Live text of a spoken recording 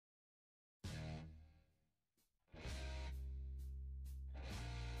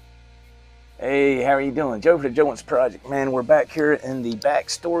Hey, how are you doing? Joe for the Joe Wentz Project. Man, we're back here in the back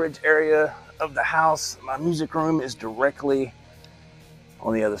storage area of the house. My music room is directly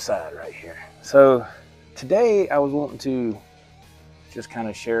on the other side right here. So today I was wanting to just kind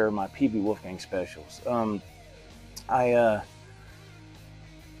of share my Peavey Wolfgang Specials. My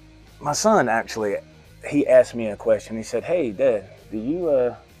son actually, he asked me a question. He said, hey Dad, do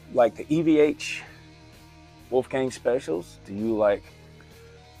you like the EVH Wolfgang Specials? Do you like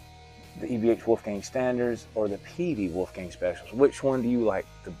the EVH Wolfgang Standards or the Peavey Wolfgang Specials? Which one do you like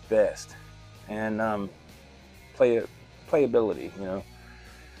the best? And playability, you know.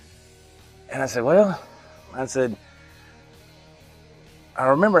 And I said, I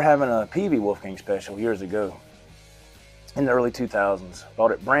remember having a Peavey Wolfgang Special years ago in the early 2000s.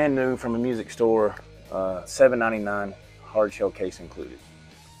 Bought it brand new from a music store, $7.99, hard shell case included.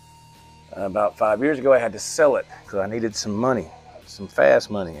 About 5 years ago, I had to sell it because I needed some money. Some fast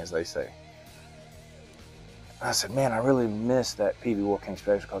money, as they say. I said, man, I really miss that Peavey Wolfgang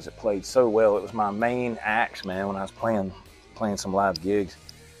Special because it played so well. It was my main axe, man, when I was playing some live gigs.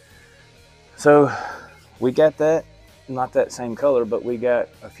 So we got that, not that same color, but we got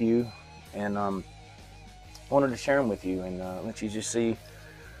a few, and wanted to share them with you and let you just see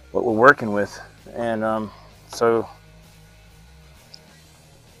what we're working with. And so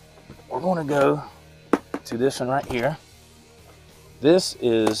we're going to go to this one right here. This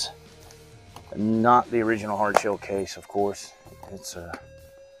is not the original hard shell case, of course. It's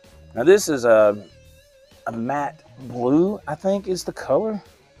now this is a matte blue, I think is the color.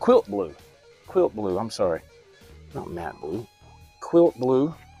 Quilt blue, I'm sorry. Not matte blue, quilt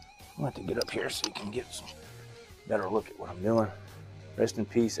blue. I'll have to get up here so you can get some better look at what I'm doing. Rest in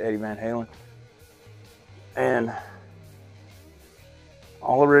peace, Eddie Van Halen. And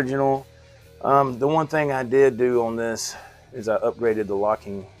all original. The one thing I did do on this is I upgraded the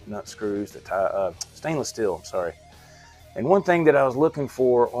locking nut screws to tie, stainless steel, I'm sorry. And one thing that I was looking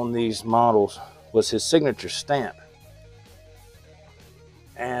for on these models was his signature stamp.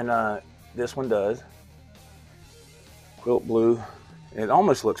 And this one does. Quilt blue. It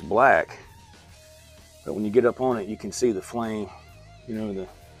almost looks black, but when you get up on it, you can see the flame. You know,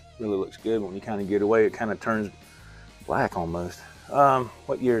 really looks good. When you kind of get away, it kind of turns black almost.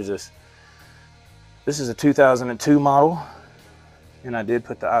 What year is this? This is a 2002 model. And I did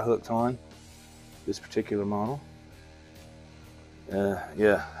put the eye hooks on this particular model.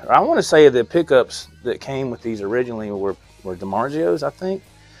 Yeah, I want to say the pickups that came with these originally were DiMarzio's, I think.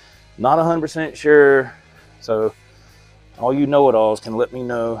 Not 100% sure. So all you know-it-alls can let me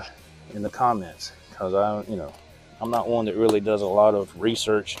know in the comments, because I'm not one that really does a lot of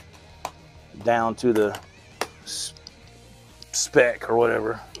research down to the spec or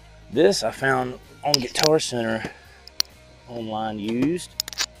whatever. This I found on Guitar Center online used.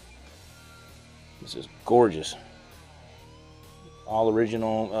 This is gorgeous. All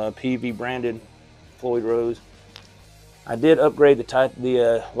original Peavey branded Floyd Rose. I did upgrade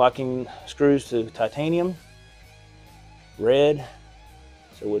the locking screws to titanium red,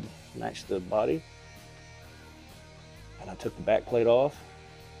 so it would match the body. And I took the back plate off.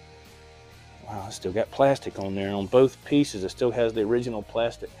 Wow, I still got plastic on there. On both pieces, it still has the original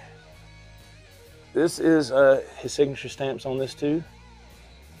plastic. This is his signature stamps on this too.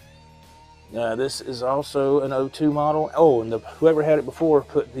 This is also an 02 model. Oh, and whoever had it before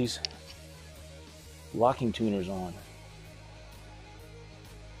put these locking tuners on.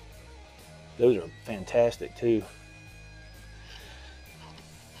 Those are fantastic too.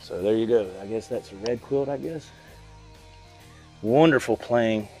 So there you go. I guess that's a red quilt, I guess. Wonderful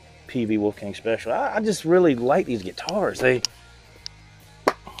playing Peavey Wolfgang Special. I just really like these guitars.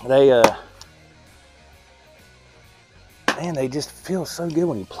 Man, they just feel so good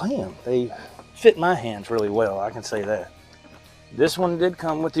when you play them. They fit my hands really well, I can say that. This one did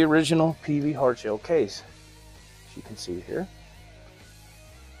come with the original Peavey hardshell case, as you can see here.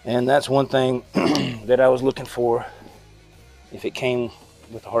 And that's one thing that I was looking for if it came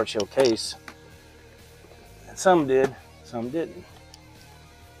with a hardshell case. And some did, some didn't.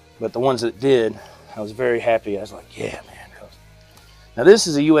 But the ones that did, I was very happy. I was like, yeah, man. Now this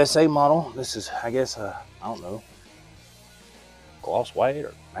is a USA model. This is, I guess, I don't know, gloss white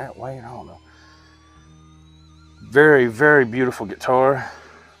or matte white, I don't know. Very, very beautiful guitar.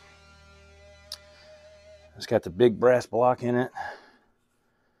 It's got the big brass block in it.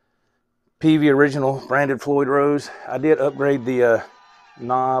 Peavey original branded Floyd Rose. I did upgrade the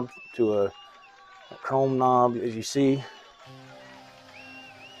knob to a chrome knob, as you see.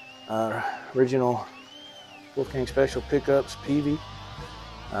 Original Wolfgang Special pickups, Peavey.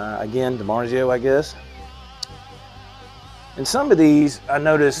 Again, DiMarzio, I guess. And some of these, I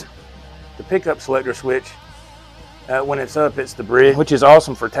noticed the pickup selector switch. When it's up, it's the bridge, which is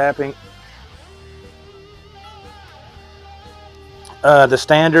awesome for tapping. The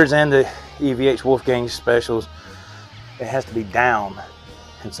standards and the EVH Wolfgang Specials, it has to be down,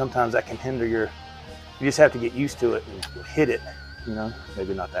 and sometimes that can hinder your, you just have to get used to it and hit it, you know,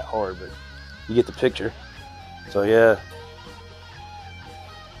 maybe not that hard, but you get the picture. So yeah,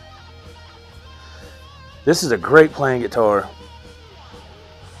 this is a great playing guitar,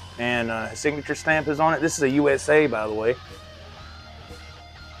 and his signature stamp is on it. This is a USA, by the way,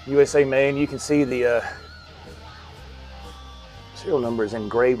 USA made. You can see the serial number is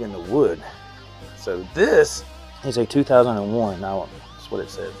engraved in the wood. So this is a 2001. Now that's what it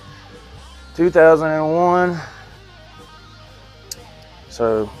says. 2001.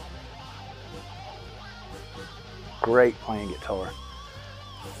 So great playing guitar.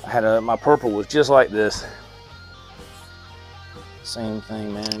 I had my purple was just like this. Same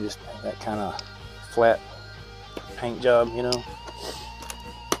thing, man. Just that kind of flat paint job, you know.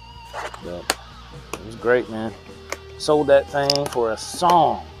 But it was great, man. Sold that thing for a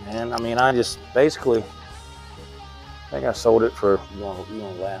song, man. I mean, I just basically, I think I sold it for, you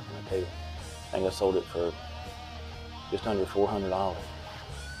gonna laugh when I tell you, I think I sold it for just under $400.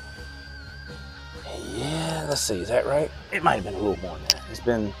 Yeah, let's see, is that right? It might have been a little more than that. It's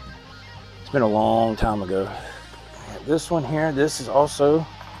been a long time ago. This one here, this is also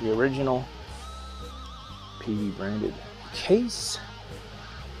the original Peavey branded case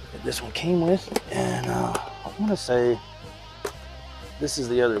that this one came with, and I want to say this is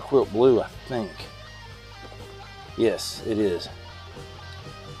the other quilt blue, I think. Yes, it is.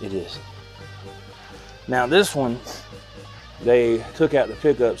 It is. Now this one, they took out the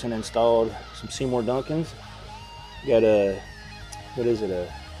pickups and installed some Seymour Duncans. Got a, what is it,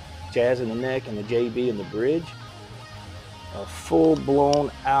 a Jazz in the neck and the JB in the bridge. A full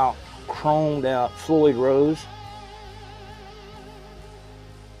blown out, chromed out Floyd Rose.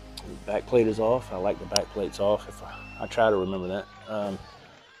 The back plate is off. I like the back plates off. If I try to remember that.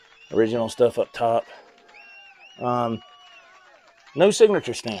 Original stuff up top. No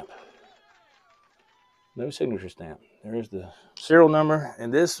signature stamp. No signature stamp. There's the serial number,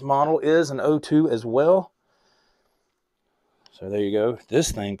 and this model is an 02 as well. So there you go.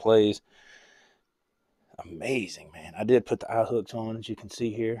 This thing plays amazing, man. I did put the eye hooks on, as you can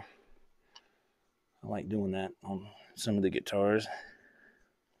see here. I like doing that on some of the guitars.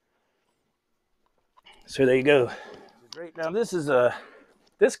 So there you go. Great. Now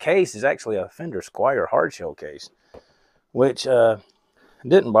this case is actually a Fender Squier hardshell case, which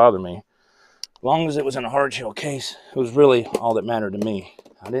didn't bother me. As long as it was in a hardshell case, it was really all that mattered to me.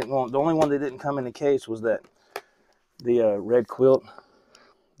 I didn't want, the only one that didn't come in the case was that the red quilt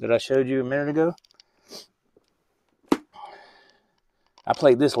that I showed you a minute ago. I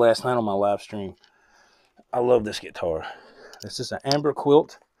played this last night on my live stream. I love this guitar. This is an amber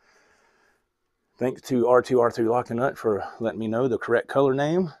quilt. Thanks to R2R3 Lockingnut for letting me know the correct color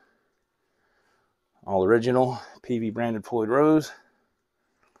name. All original Peavey branded Floyd Rose.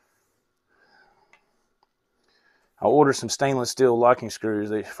 I'll order some stainless steel locking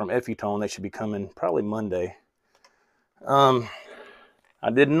screws from Effutone. They should be coming probably Monday. I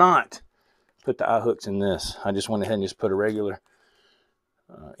did not put the eye hooks in this. I just went ahead and just put a regular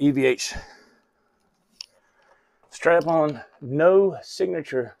EVH strap on. No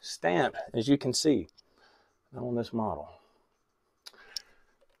signature stamp, as you can see on this model.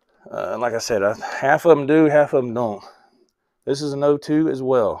 Like I said, half of them do, half of them don't. This is an 02 as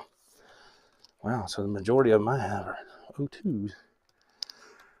well. Wow, so the majority of them I have are 02s.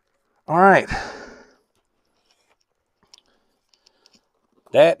 All right.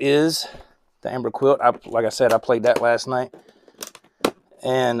 That is the amber quilt. Like I said, I played that last night.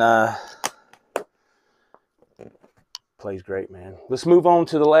 And plays great, man. Let's move on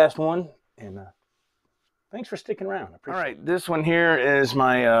to the last one. And thanks for sticking around. I appreciate it. All right, this one here is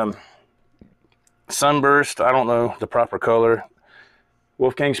my Sunburst. I don't know the proper color.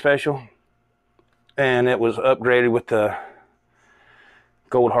 Wolfgang Special. And it was upgraded with the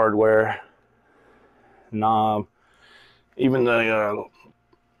gold hardware, knob, even the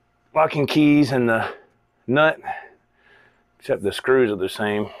locking keys and the nut, except the screws are the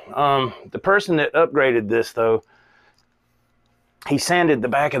same. The person that upgraded this, though, he sanded the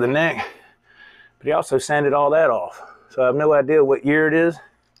back of the neck, but he also sanded all that off. So I have no idea what year it is.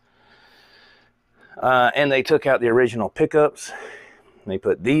 And they took out the original pickups. They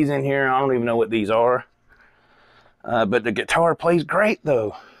put these in here. I don't even know what these are. But the guitar plays great,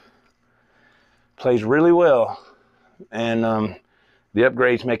 though. Plays really well. And the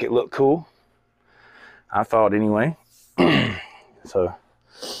upgrades make it look cool. I thought anyway. So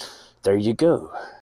there you go.